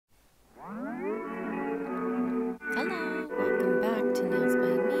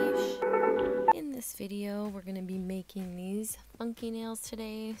video, we're going to be making these funky nails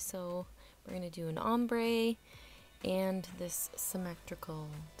today. So we're going to do an ombre and this symmetrical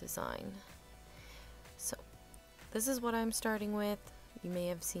design. So this is what I'm starting with. You may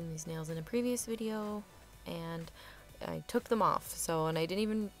have seen these nails in a previous video, and I took them off. And I didn't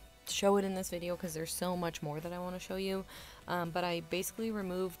even show it in this video because there's so much more that I want to show you. But I basically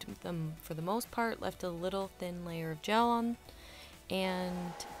removed them for the most part, left a little thin layer of gel on,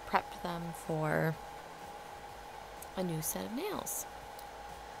 and prepped them for a new set of nails.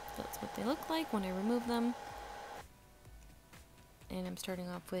 So that's what they look like when I remove them. And I'm starting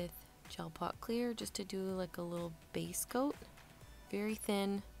off with GelPot clear just to do like a little base coat. Very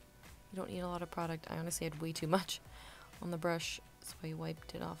thin. You don't need a lot of product. I honestly had way too much on the brush, so I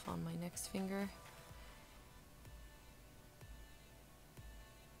wiped it off on my next finger.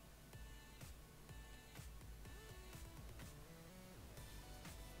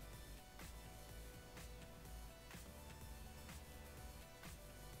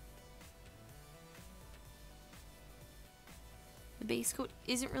 The base coat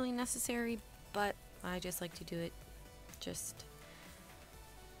isn't really necessary, but I just like to do it just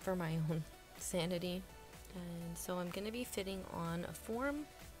for my own sanity. And so I'm going to be fitting on a form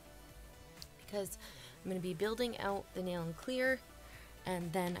because I'm going to be building out the nail in clear,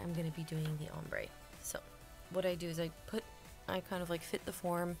 and then I'm going to be doing the ombre. So what I do is I kind of like fit the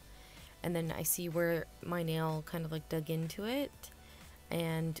form, and then I see where my nail kind of like dug into it,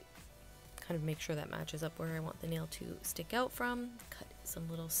 and kind of make sure that matches up where I want the nail to stick out from. Cut some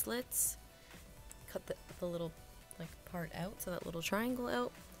little slits, cut the little like part out, so that little triangle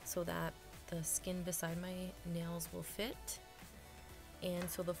out, so that the skin beside my nails will fit, and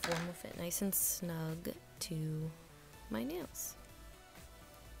so the form will fit nice and snug to my nails.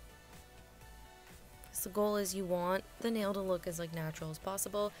 So the goal is you want the nail to look as like natural as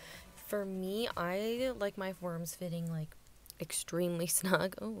possible. For me, I like my forms fitting like extremely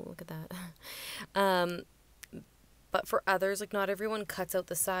snug. Oh, look at that. But for others, like not everyone cuts out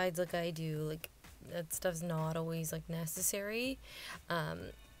the sides like I do. Like that stuff's not always like necessary.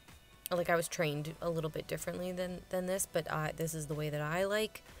 Like I was trained a little bit differently than this, but this is the way that I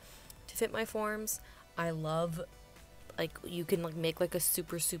like to fit my forms. I love, like, you can like make like a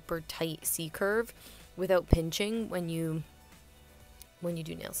super tight C curve without pinching when you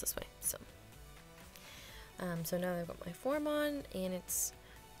do nails this way. So now I've got my form on, and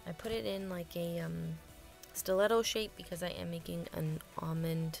I put it in like a stiletto shape because I am making an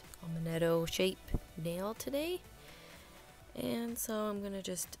almonetto shape nail today. And so I'm gonna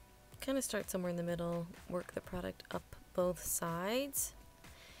just kind of start somewhere in the middle, work the product up both sides,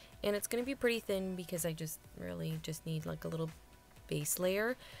 and it's going to be pretty thin because I just really just need like a little base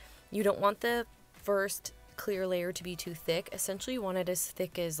layer. You don't want the first clear layer to be too thick. Essentially you want it as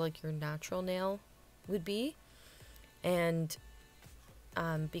thick as like your natural nail would be, and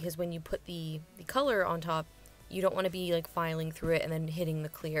because when you put the color on top, you don't want to be like filing through it and then hitting the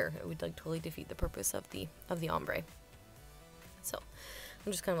clear. It would like totally defeat the purpose of the ombre. So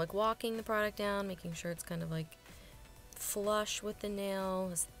I'm just kind of like walking the product down, making sure it's kind of like flush with the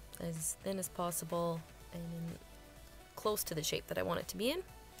nail, as thin as possible, and close to the shape that I want it to be in.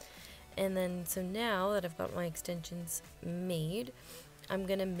 And then, so now that I've got my extensions made, I'm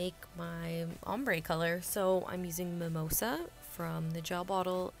gonna make my ombre color. So I'm using Mimosa from the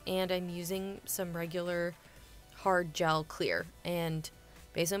GelBottle, and I'm using some regular hard gel clear. And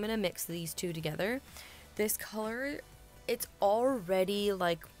basically I'm gonna mix these two together. This color, it's already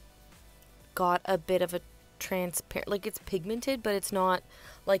like got a bit of a transparent, like it's pigmented, but it's not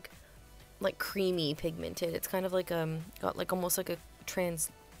like creamy pigmented. It's kind of like got like almost like a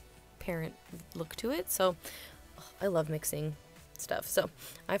transparent look to it. So I love mixing stuff, so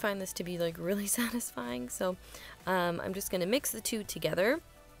I find this to be like really satisfying. So I'm just gonna mix the two together.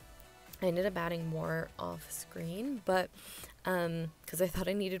 I ended up adding more off screen, but because I thought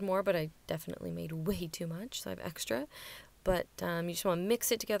I needed more, but I definitely made way too much, so I have extra. But you just want to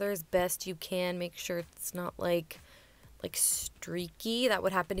mix it together as best you can. Make sure it's not like streaky. That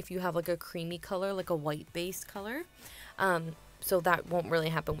would happen if you have like a creamy color, like a white base color. So that won't really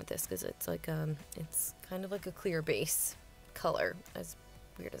happen with this because it's like it's kind of like a clear base color, as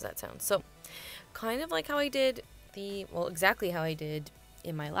weird as that sounds. So kind of like how I did exactly how I did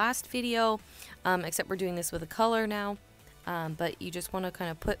in my last video, except we're doing this with a color now. But you just want to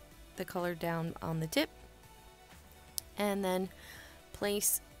kind of put the color down on the tip, and then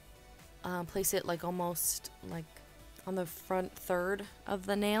place it like almost like on the front third of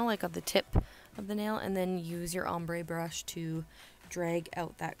the nail, like on the tip of the nail, and then use your ombre brush to drag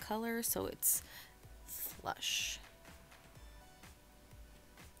out that color so it's flush.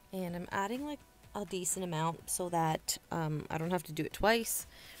 And I'm adding like a decent amount so that I don't have to do it twice.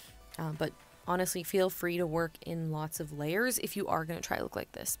 But honestly, feel free to work in lots of layers if you are going to try to look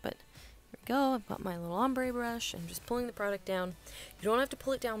like this. But here we go. I've got my little ombre brush. I'm just pulling the product down. You don't have to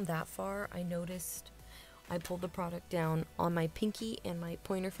pull it down that far. I noticed I pulled the product down on my pinky and my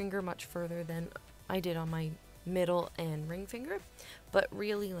pointer finger much further than I did on my middle and ring finger. But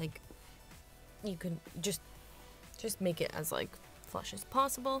really, like, you can just make it as like flush as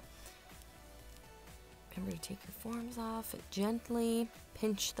possible. Remember to take your forms off gently,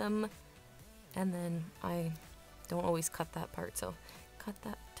 pinch them, and then I don't always cut that part, so cut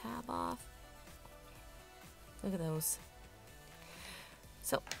that tab off. Look at those.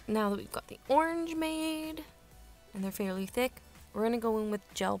 So now that we've got the orange made and they're fairly thick, we're gonna go in with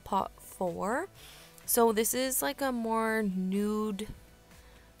GelPot4. So this is like a more nude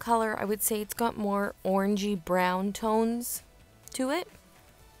color. I would say it's got more orangey brown tones to it,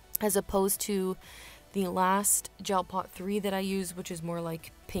 as opposed to the last GelPot3 that I used, which is more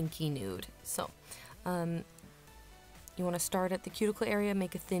like pinky nude. So you want to start at the cuticle area,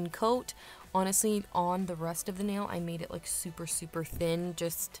 make a thin coat. Honestly, on the rest of the nail, I made it like super thin,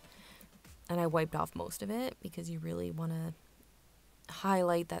 and I wiped off most of it because you really want to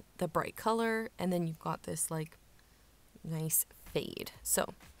highlight the bright color, and then you've got this like nice fade.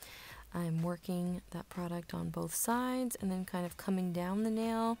 So I'm working that product on both sides and then kind of coming down the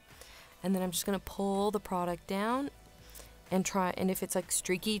nail, and then I'm just going to pull the product down and if it's like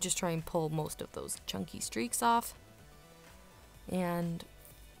streaky, just try and pull most of those chunky streaks off. And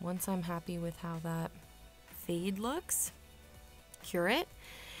once I'm happy with how that fade looks, cure it.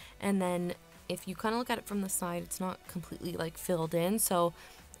 And then if you kind of look at it from the side, it's not completely like filled in, so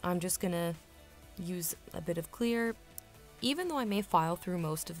I'm just gonna use a bit of clear. Even though I may file through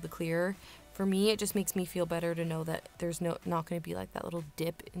most of the clear, for me it just makes me feel better to know that there's not going to be like that little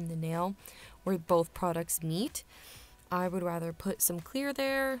dip in the nail where both products meet. I would rather put some clear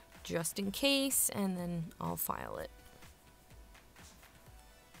there just in case, and then I'll file it.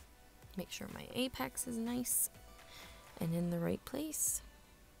 Make sure my apex is nice and in the right place.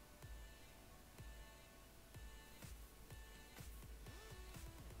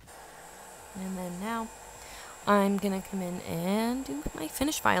 And then now I'm going to come in and do my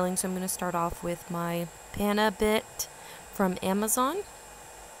finish filing. So I'm going to start off with my Panna bit from Amazon.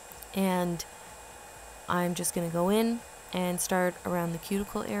 And I'm just going to go in and start around the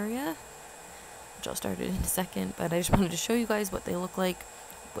cuticle area, which I'll start it in a second. But I just wanted to show you guys what they look like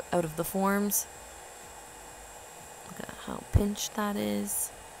out of the forms. Look at how pinched that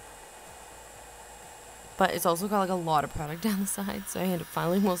is. But it's also got like a lot of product down the side, so I ended up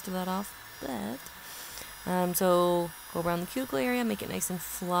filing most of that off. But so go around the cuticle area, make it nice and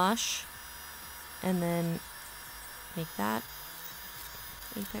flush, and then make that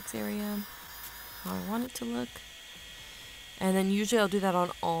apex area how I want it to look. And then usually I'll do that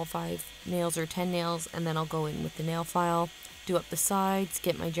on all 5 nails or 10 nails, and then I'll go in with the nail file, do up the sides,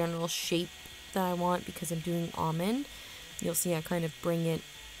 get my general shape that I want. Because I'm doing almond, you'll see I kind of bring it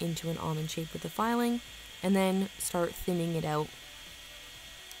into an almond shape with the filing, and then start thinning it out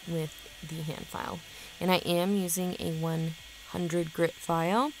with the hand file. And I am using a 100 grit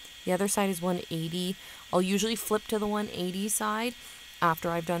file. The other side is 180. I'll usually flip to the 180 side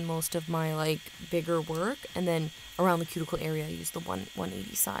after I've done most of my like bigger work, and then around the cuticle area I use the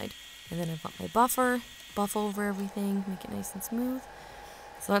 180 side. And then I've got my buff over everything, make it nice and smooth.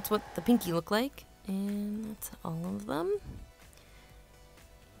 So that's what the pinky look like, and that's all of them.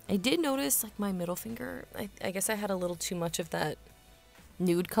 I did notice like my middle finger, I guess I had a little too much of that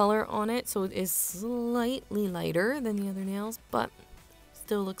nude color on it, so it is slightly lighter than the other nails, but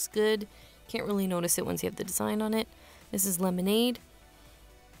still looks good. Can't really notice it once you have the design on it. This is Lemonade,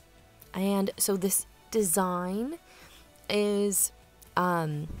 and so this design is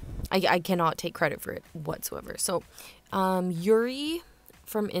I cannot take credit for it whatsoever. So Yuri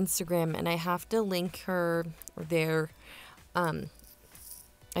from Instagram, and I have to link her or their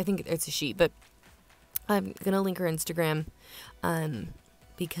I think it's a she, but I'm gonna link her Instagram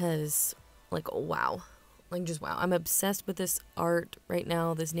because like, oh, wow, like just wow, I'm obsessed with this art right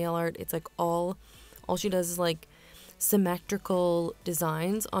now, this nail art. It's like all she does is like symmetrical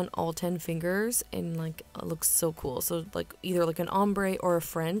designs on all 10 fingers, and like it looks so cool. So like either like an ombre or a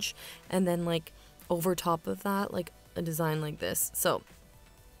French, and then like over top of that like a design like this. So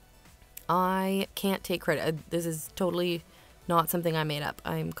I can't take credit. This is totally not something I made up.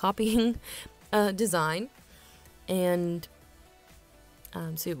 I'm copying a design, and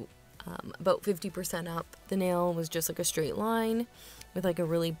about 50% up the nail was just like a straight line with like a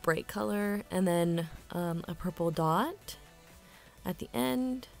really bright color, and then a purple dot at the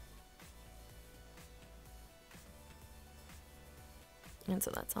end. And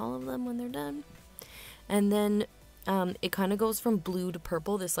so that's all of them when they're done. And then it kind of goes from blue to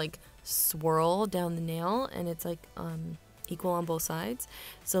purple, this like swirl down the nail, and it's like equal on both sides.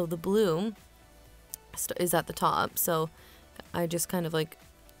 So the blue is at the top, so I just kind of like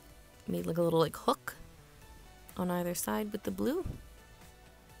made like a little like hook on either side with the blue.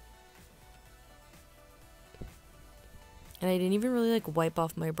 And I didn't even really like wipe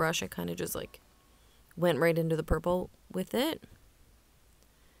off my brush. I kind of just like went right into the purple with it.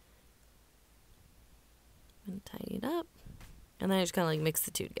 I'm gonna tidy it up. And then I just kind of like mix the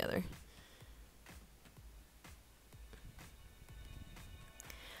two together.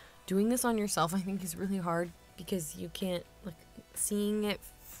 Doing this on yourself, I think, is really hard because you can't, like, seeing it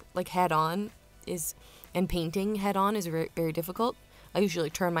like head on is, and painting head on is very, very difficult. I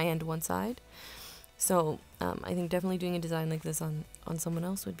usually turn my hand to one side. So I think definitely doing a design like this on someone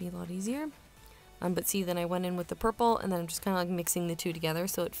else would be a lot easier. But see, then I went in with the purple, and then I'm just kind of like mixing the two together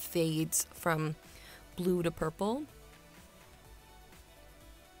so it fades from blue to purple.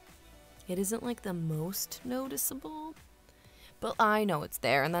 It isn't like the most noticeable, but I know it's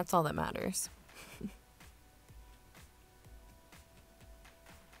there, and that's all that matters.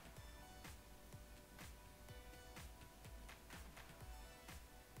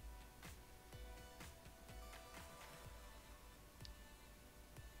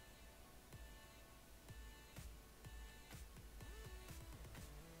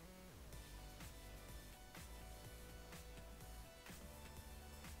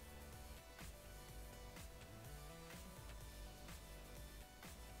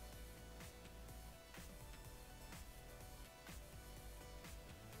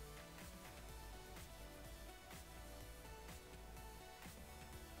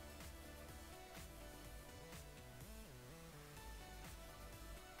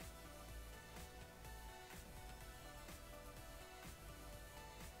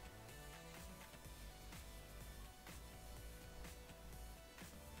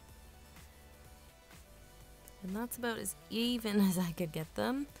 And that's about as even as I could get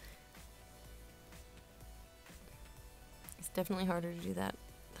them. It's definitely harder to do that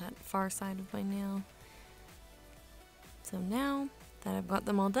far side of my nail. So now that I've got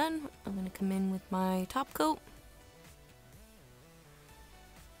them all done, I'm going to come in with my top coat.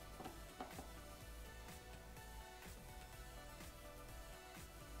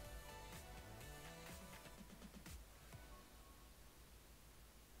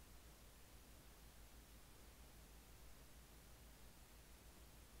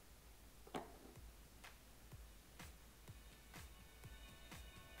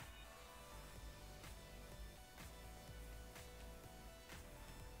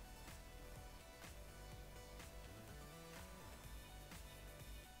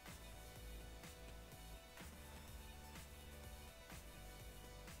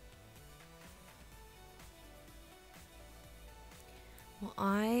 Well,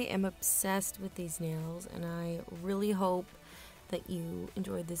 I am obsessed with these nails, and I really hope that you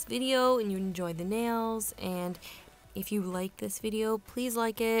enjoyed this video and you enjoyed the nails. And if you like this video, please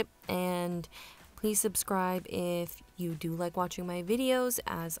like it, and please subscribe if you do like watching my videos,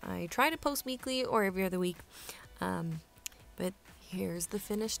 as I try to post weekly or every other week. But here's the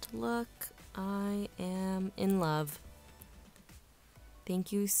finished look. I am in love.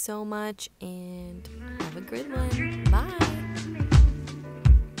 Thank you so much, and have a good one. Bye.